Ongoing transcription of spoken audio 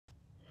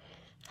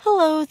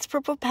Hello, it's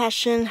Purple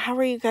Passion. How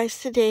are you guys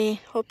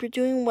today? Hope you're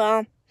doing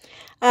well.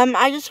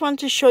 I just wanted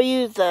to show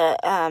you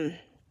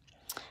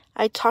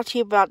I talked to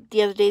you about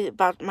the other day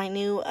about my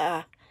new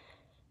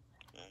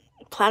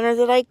planner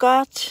that I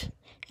got,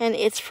 and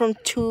it's from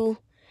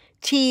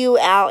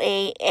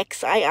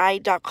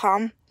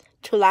TULAXII.com,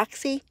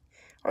 Tulaxi,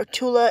 or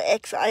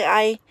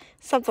TulaXII,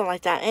 something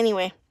like that.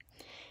 Anyway,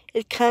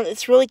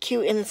 it's really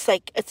cute, and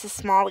they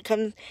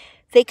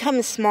come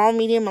in small,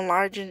 medium, and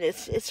large, and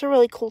it's a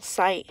really cool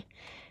site.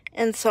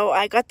 And so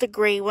I got the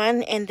gray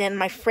one, and then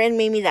my friend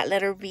made me that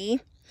letter V.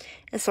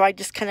 And so I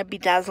just kind of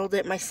bedazzled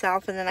it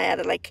myself, and then I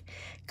added like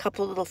a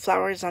couple little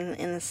flowers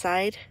in the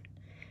side.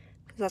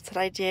 That's what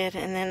I did.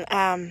 And then,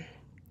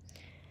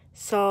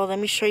 so let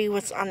me show you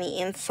what's on the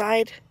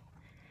inside.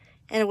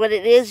 And what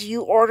it is,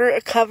 you order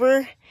a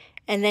cover,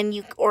 and then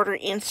you order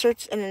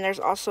inserts, and then there's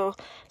also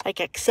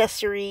like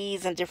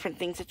accessories and different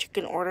things that you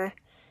can order.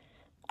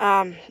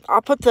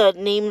 I'll put the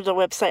name of the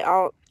website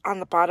out on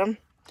the bottom.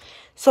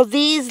 So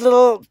these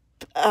little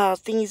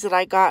thingies that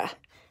I got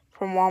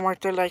from Walmart,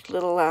 they're like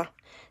little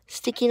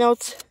sticky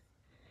notes.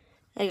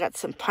 I got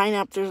some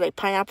pineapple. There's like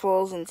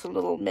pineapples and some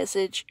little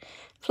message,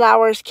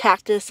 flowers,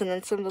 cactus, and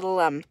then some little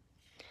I don't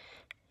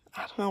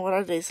know, what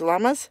are these,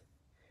 llamas?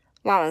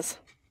 Llamas.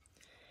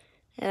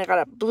 And I got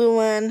a blue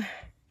one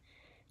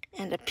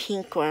and a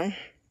pink one,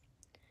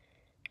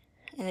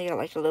 and I got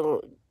like a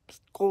little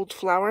gold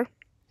flower.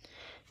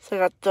 So I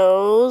got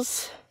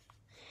those,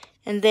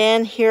 and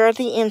then here are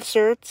the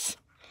inserts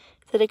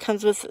that it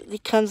comes with.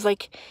 It comes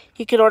like,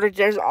 you could order,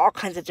 there's all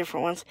kinds of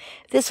different ones.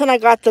 This one I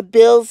got the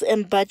bills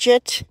and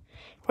budget,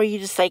 where you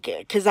just like,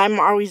 because I'm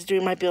always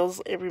doing my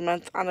bills every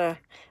month on a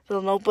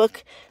little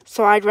notebook,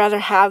 so I'd rather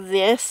have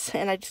this,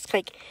 and I just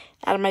like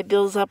add my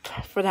bills up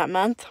for that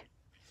month.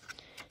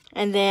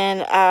 And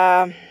then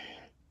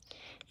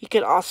you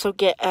could also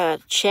get a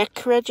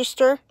check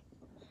register,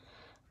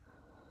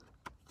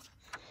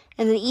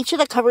 and then each of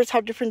the covers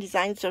have different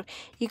designs, so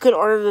you could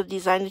order the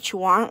design that you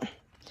want.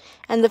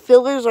 And the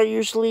fillers are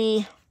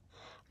usually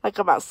like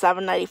about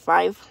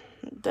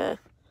 $7.95.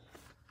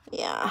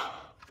 Yeah.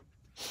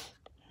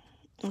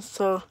 And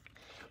so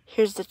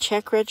here's the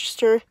check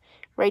register.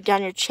 Write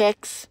down your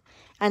checks.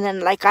 And then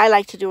like I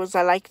like to do is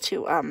I like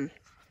to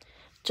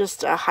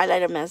just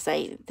highlight them as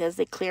they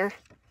clear.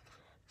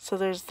 So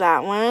there's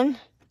that one.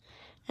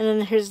 And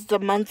then here's the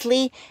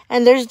monthly.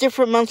 And there's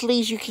different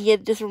monthlies. You can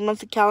get different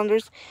monthly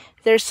calendars.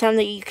 There's some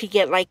that you could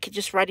get like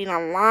just writing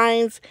on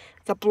lines.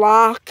 The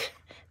block.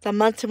 The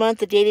month-to-month,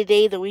 the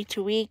day-to-day, the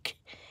week-to-week.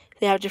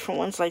 They have different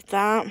ones like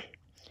that.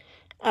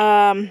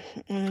 And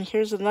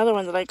here's another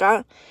one that I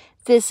got.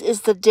 This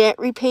is the debt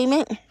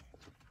repayment.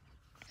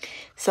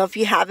 So if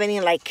you have any,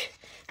 like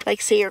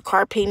say your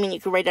car payment, you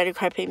can write down your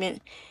car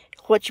payment,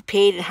 what you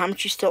paid and how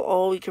much you still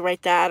owe. You can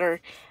write that, or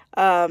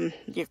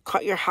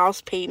your house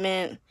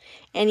payment,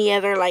 any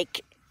other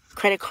like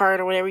credit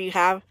card or whatever you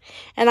have.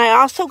 And I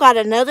also got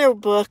another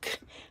book,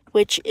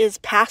 which is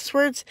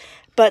passwords.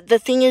 But the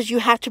thing is, you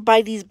have to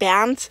buy these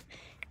bands,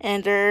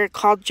 and they're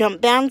called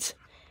jump bands,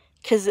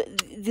 because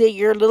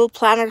your little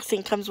planner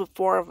thing comes with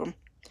 4 of them.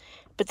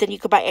 But then you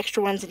could buy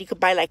extra ones, and you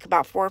could buy like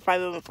about 4 or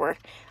 5 of them for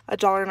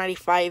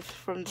 $1.95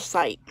 from the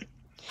site.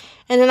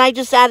 And then I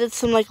just added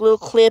some like little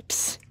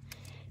clips,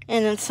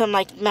 and then some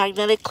like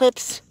magnetic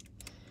clips,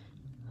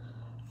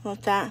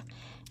 like that.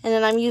 And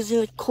then I'm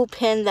using the cool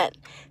pen that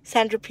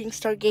Sandra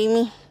Pinkstar gave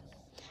me,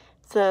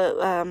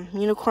 the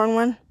unicorn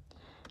one,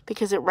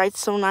 because it writes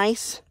so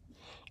nice.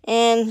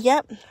 And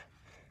yep,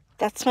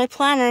 that's my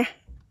planner,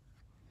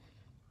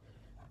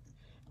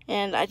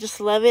 and I just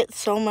love it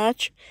so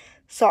much.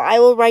 So I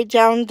will write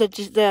down the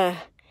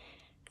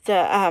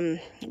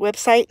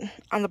website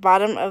on the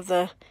bottom of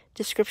the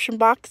description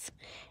box,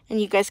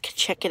 and you guys can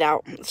check it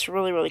out. It's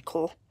really, really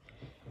cool.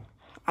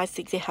 I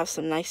think they have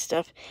some nice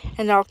stuff,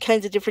 and all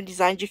kinds of different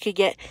designs you could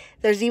get.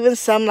 There's even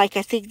some, like,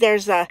 I think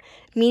there's a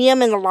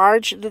medium and a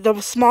large.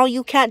 The small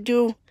you can't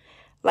do,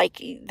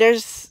 like,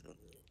 there's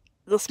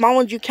the small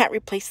ones you can't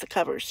replace the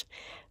covers.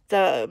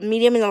 The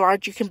medium and the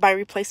large you can buy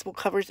replaceable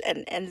covers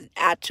and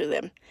add to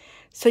them.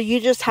 So you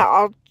just have,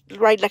 I'll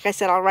write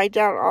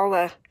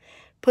down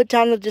put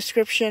down the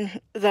description,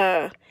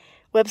 the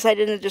website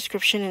in the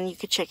description, and you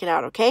can check it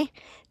out, okay?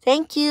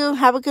 Thank you.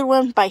 Have a good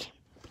one. Bye.